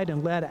that lied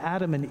and led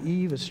Adam and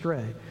Eve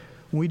astray.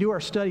 When we do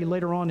our study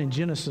later on in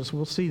Genesis,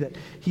 we'll see that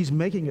he's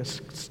making a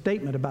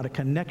statement about a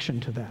connection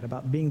to that,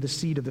 about being the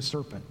seed of the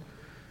serpent.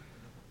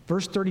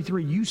 Verse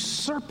 33, you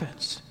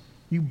serpents,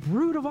 You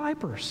brood of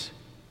vipers,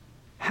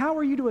 how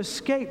are you to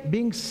escape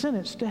being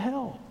sentenced to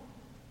hell?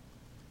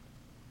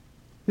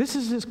 This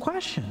is his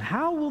question.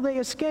 How will they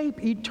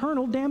escape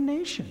eternal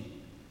damnation?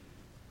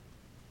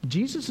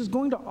 Jesus is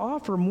going to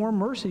offer more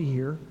mercy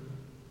here,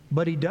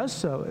 but he does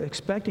so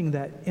expecting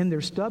that in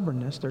their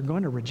stubbornness, they're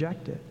going to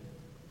reject it.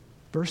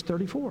 Verse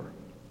 34.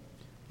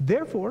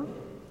 Therefore,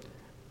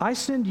 I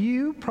send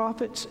you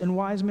prophets and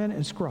wise men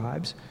and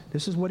scribes.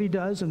 This is what he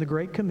does in the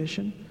Great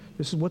Commission.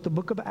 This is what the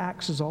book of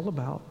Acts is all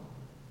about.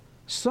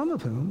 Some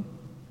of whom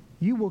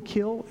you will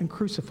kill and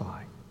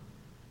crucify,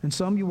 and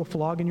some you will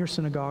flog in your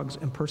synagogues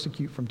and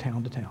persecute from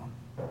town to town.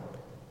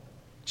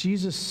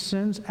 Jesus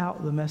sends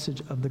out the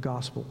message of the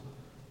gospel,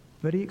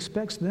 but he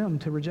expects them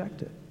to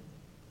reject it.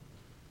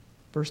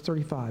 Verse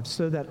 35,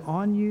 so that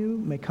on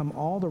you may come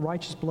all the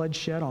righteous blood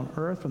shed on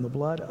earth, from the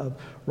blood of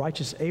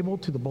righteous Abel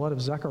to the blood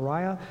of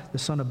Zechariah, the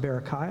son of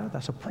Berechiah.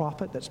 That's a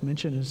prophet that's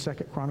mentioned in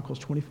 2 Chronicles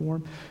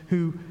 24,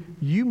 who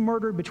you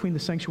murdered between the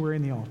sanctuary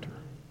and the altar.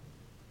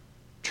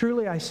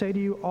 Truly I say to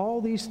you,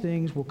 all these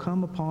things will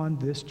come upon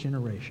this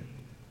generation.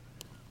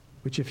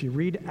 Which if you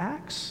read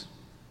Acts,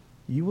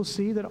 you will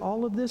see that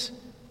all of this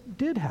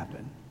did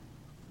happen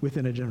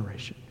within a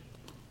generation.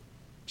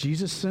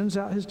 Jesus sends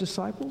out his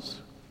disciples,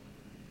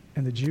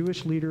 and the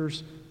Jewish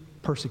leaders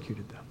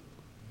persecuted them.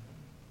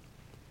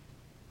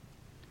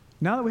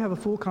 Now that we have a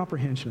full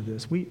comprehension of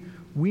this, we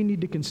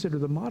need to consider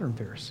the modern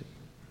Pharisee.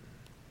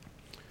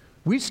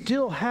 We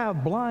still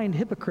have blind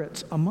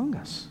hypocrites among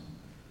us.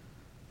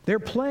 They're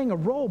playing a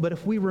role, but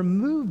if we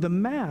remove the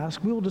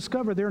mask, we will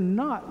discover they're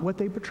not what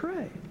they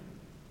portray.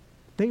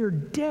 They are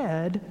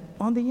dead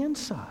on the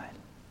inside.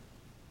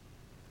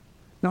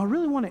 Now, I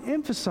really want to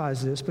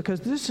emphasize this because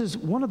this is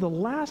one of the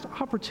last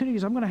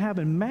opportunities I'm going to have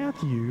in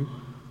Matthew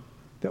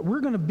that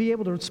we're going to be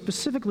able to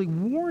specifically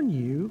warn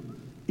you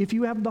if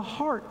you have the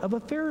heart of a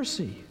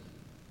Pharisee.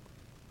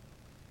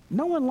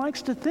 No one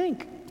likes to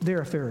think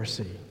they're a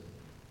Pharisee.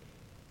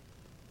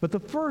 But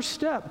the first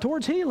step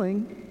towards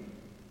healing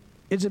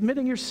is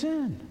admitting your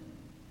sin.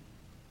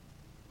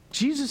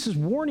 Jesus'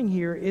 warning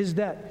here is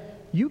that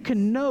you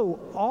can know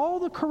all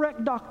the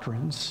correct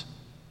doctrines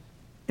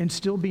and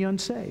still be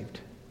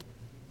unsaved.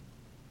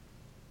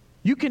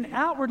 You can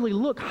outwardly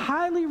look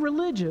highly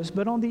religious,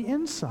 but on the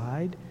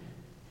inside,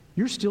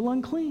 you're still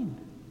unclean.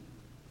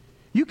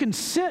 You can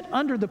sit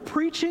under the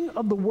preaching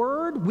of the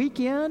word week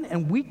in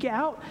and week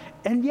out,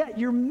 and yet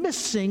you're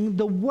missing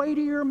the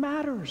weightier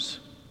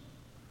matters.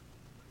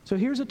 So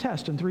here's a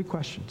test in 3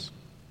 questions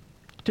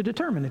to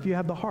determine if you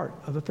have the heart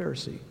of a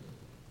Pharisee.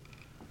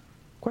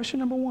 Question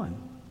number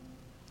 1.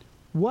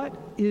 What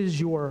is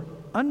your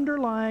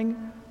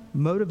underlying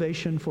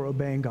motivation for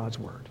obeying God's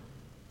word?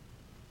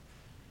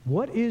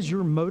 What is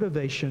your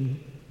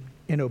motivation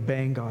in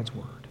obeying God's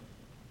word?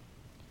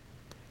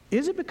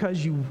 Is it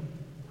because you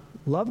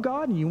love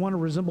God and you want to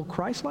resemble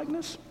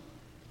Christ-likeness?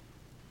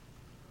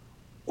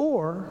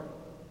 Or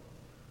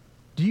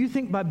do you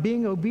think by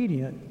being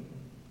obedient,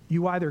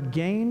 you either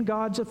gain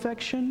God's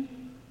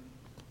affection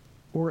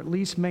or at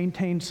least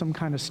maintain some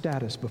kind of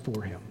status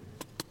before him?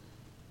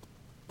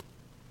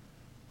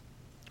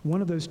 One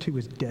of those two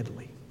is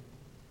deadly.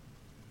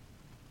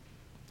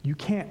 You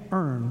can't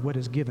earn what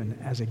is given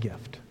as a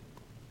gift.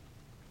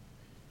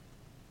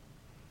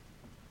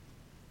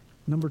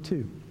 Number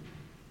 2,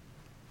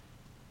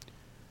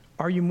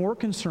 are you more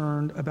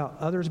concerned about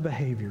others'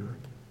 behavior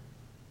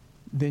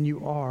than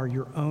you are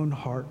your own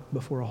heart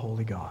before a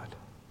holy God?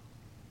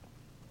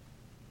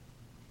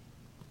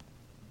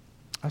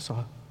 That's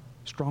a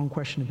strong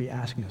question to be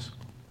asking us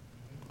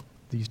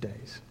these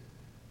days.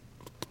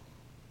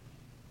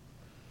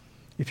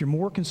 If you're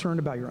more concerned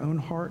about your own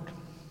heart,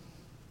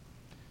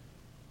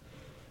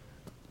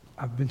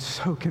 I've been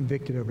so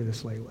convicted over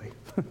this lately.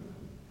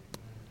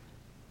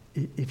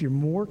 If you're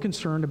more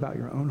concerned about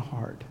your own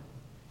heart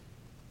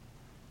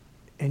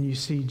and you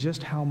see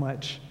just how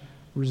much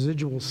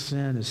residual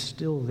sin is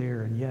still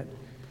there, and yet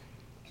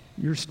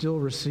you're still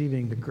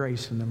receiving the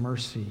grace and the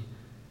mercy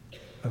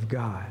of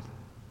God,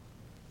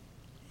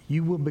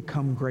 you will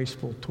become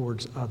graceful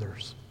towards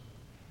others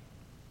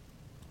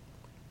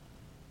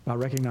by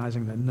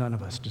recognizing that none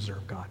of us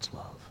deserve God's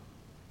love.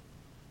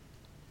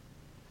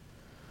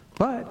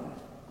 But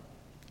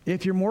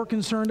if you're more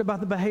concerned about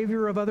the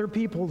behavior of other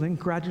people, then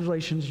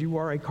congratulations, you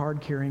are a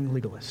card-carrying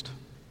legalist.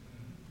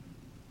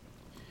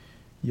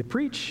 You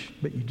preach,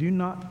 but you do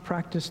not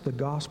practice the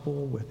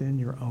gospel within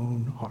your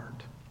own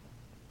heart.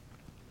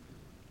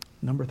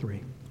 Number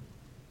 3,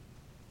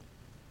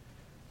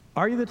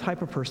 are you the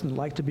type of person that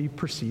like to be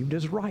perceived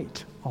as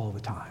right all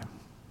the time?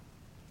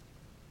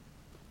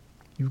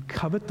 You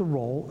covet the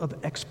role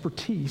of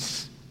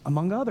expertise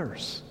among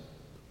others.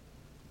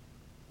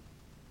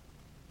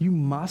 You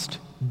must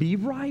be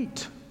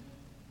right.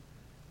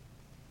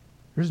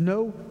 There's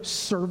no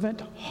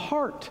servant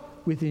heart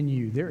within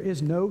you. There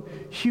is no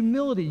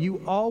humility.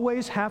 You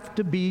always have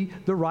to be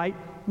the right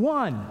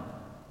one.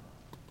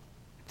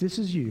 If this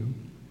is you,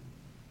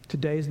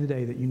 today is the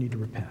day that you need to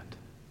repent.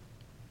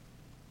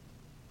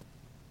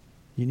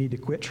 You need to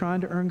quit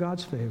trying to earn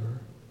God's favor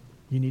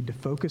You need to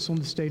focus on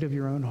the state of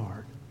your own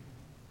heart.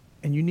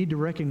 And you need to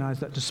recognize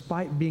that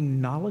despite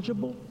being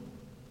knowledgeable,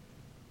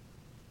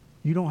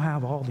 you don't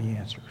have all the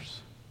answers.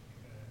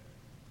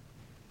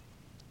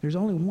 There's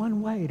only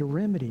one way to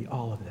remedy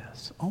all of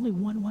this. Only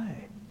one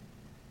way.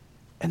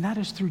 And that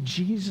is through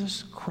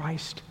Jesus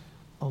Christ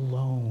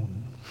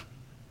alone.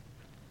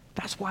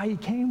 That's why he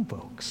came,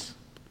 folks.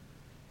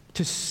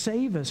 To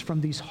save us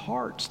from these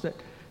hearts that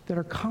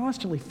are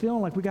constantly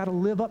feeling like we got to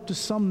live up to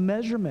some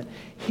measurement.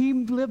 He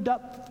lived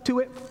up to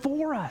it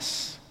for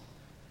us.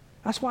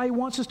 That's why he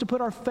wants us to put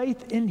our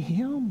faith in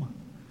him.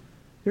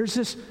 There's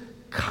this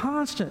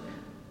constant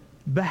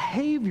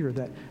behavior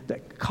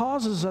that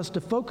causes us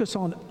to focus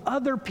on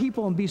other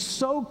people and be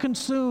so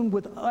consumed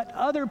with what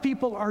other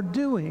people are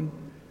doing.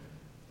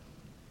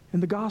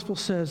 And the gospel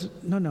says,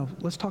 no,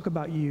 let's talk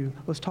about you.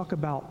 Let's talk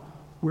about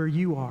where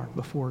you are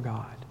before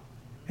God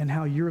and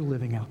how you're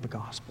living out the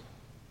gospel.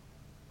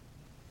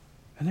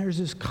 And there's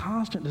this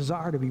constant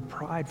desire to be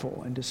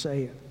prideful and to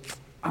say,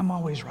 I'm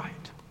always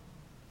right.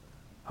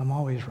 I'm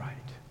always right.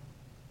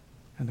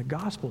 And the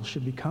gospel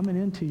should be coming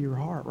into your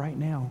heart right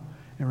now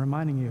and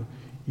reminding you,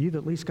 you've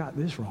at least got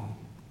this wrong.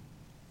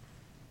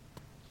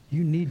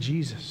 You need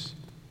Jesus.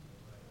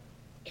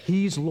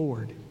 He's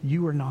Lord.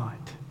 You are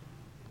not.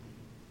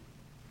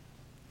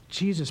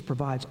 Jesus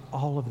provides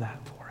all of that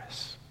for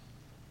us.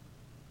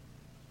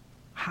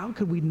 How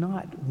could we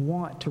not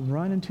want to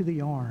run into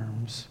the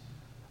arms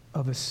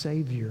of a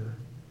Savior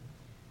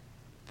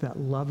that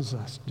loves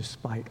us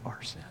despite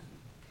our sin?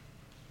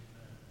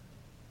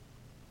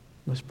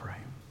 Let's pray.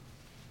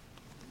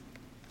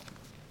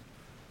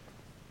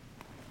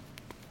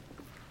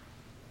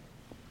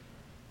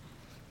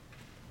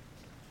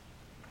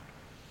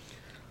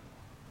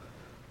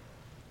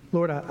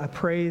 Lord, I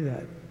pray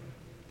that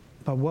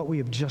by what we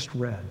have just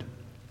read,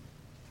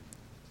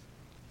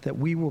 that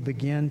we will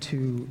begin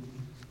to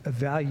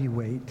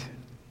evaluate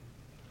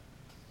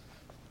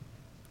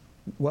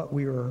what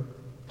we are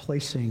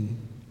placing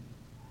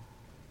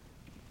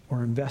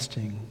or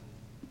investing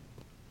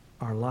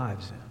our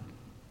lives in.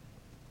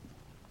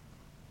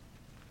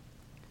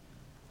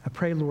 I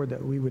pray, Lord,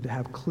 that we would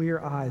have clear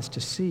eyes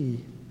to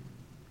see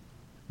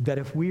that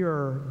if we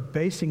are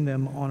basing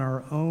them on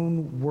our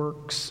own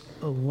works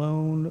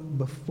alone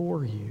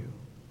before you,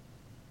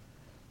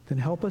 then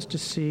help us to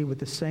see with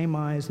the same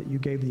eyes that you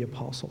gave the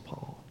Apostle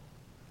Paul,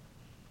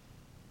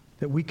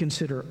 that we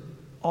consider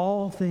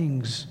all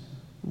things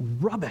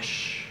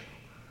rubbish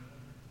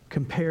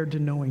compared to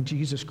knowing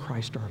Jesus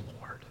Christ our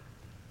Lord.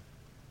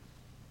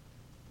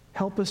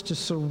 Help us to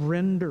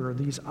surrender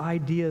these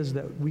ideas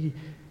that we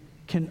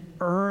can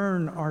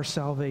earn our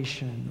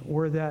salvation,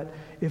 or that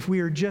if we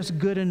are just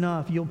good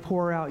enough, you'll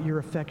pour out your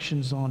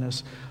affections on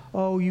us.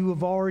 Oh, you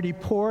have already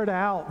poured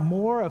out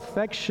more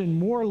affection,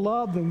 more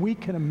love than we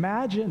can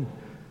imagine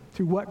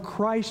through what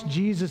Christ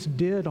Jesus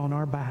did on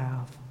our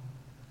behalf.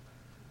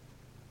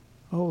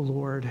 Oh,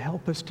 Lord,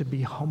 help us to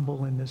be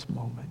humble in this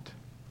moment,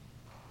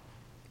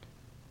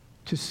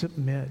 to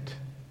submit,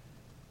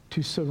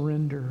 to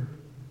surrender,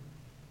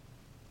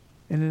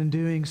 and in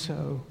doing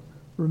so,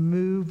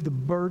 remove the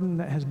burden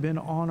that has been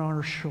on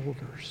our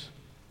shoulders,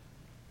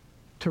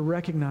 to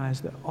recognize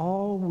that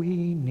all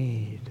we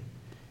need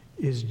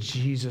is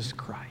Jesus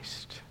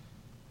Christ.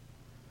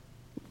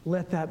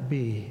 Let that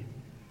be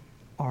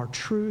our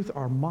truth,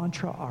 our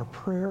mantra, our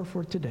prayer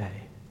for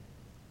today,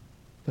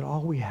 that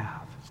all we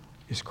have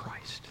is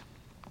Christ.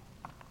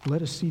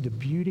 Let us see the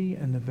beauty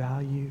and the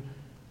value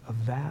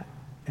of that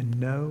and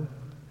know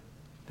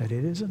that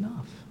it is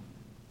enough.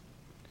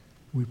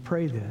 We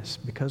pray this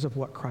because of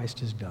what Christ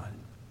has done.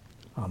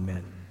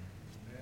 Amen.